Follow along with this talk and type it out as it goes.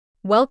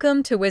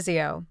Welcome to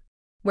Wizio,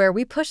 where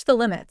we push the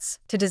limits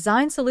to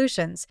design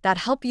solutions that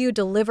help you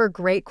deliver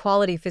great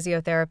quality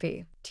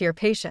physiotherapy to your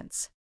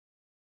patients.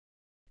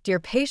 Do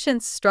your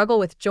patients struggle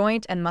with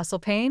joint and muscle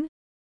pain?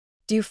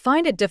 Do you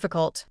find it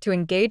difficult to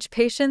engage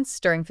patients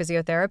during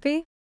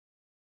physiotherapy?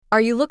 Are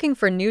you looking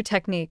for new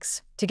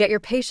techniques to get your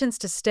patients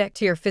to stick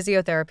to your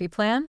physiotherapy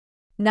plan?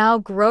 Now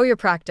grow your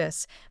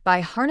practice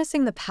by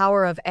harnessing the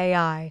power of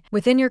AI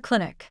within your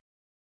clinic.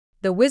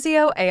 The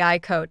Wizio AI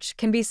Coach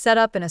can be set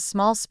up in a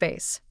small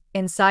space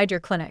inside your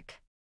clinic.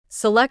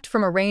 Select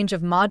from a range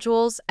of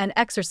modules and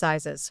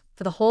exercises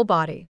for the whole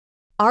body.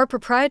 Our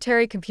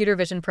proprietary computer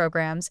vision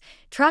programs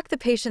track the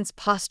patient's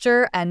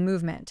posture and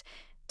movement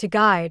to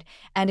guide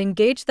and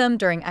engage them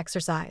during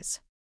exercise.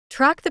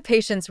 Track the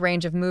patient's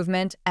range of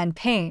movement and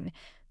pain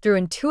through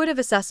intuitive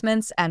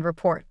assessments and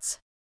reports.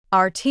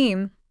 Our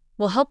team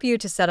will help you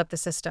to set up the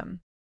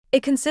system.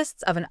 It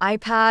consists of an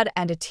iPad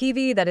and a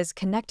TV that is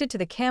connected to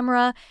the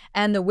camera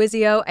and the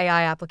Wizio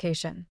AI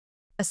application.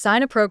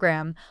 Assign a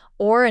program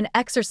or an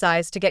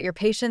exercise to get your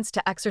patients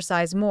to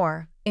exercise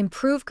more,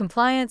 improve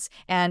compliance,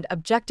 and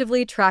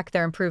objectively track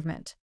their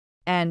improvement.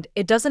 And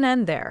it doesn't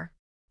end there.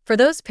 For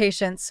those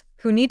patients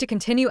who need to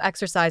continue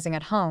exercising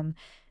at home,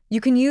 you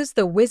can use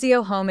the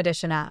Wizio Home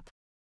Edition app.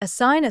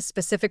 Assign a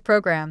specific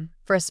program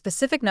for a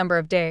specific number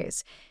of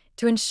days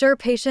to ensure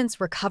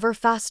patients recover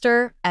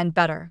faster and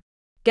better.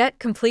 Get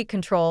complete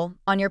control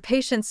on your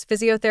patient's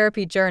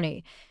physiotherapy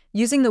journey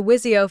using the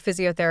Wizio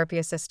Physiotherapy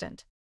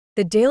Assistant.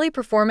 The daily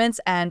performance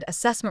and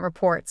assessment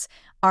reports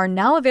are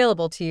now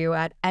available to you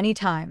at any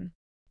time.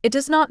 It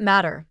does not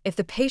matter if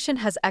the patient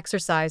has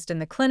exercised in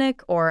the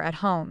clinic or at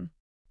home.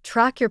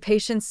 Track your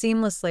patients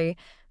seamlessly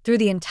through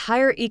the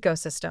entire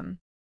ecosystem.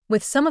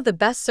 With some of the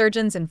best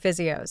surgeons and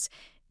physios,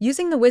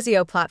 using the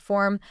Wizio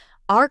platform,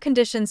 our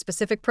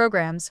condition-specific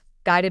programs,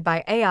 guided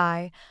by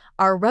AI,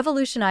 are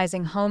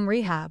revolutionizing home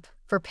rehab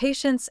for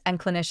patients and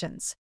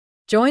clinicians.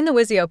 Join the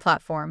Wizio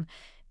platform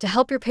to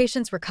help your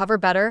patients recover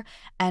better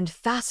and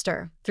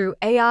faster through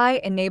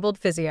AI-enabled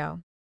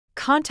physio.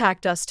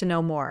 Contact us to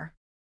know more.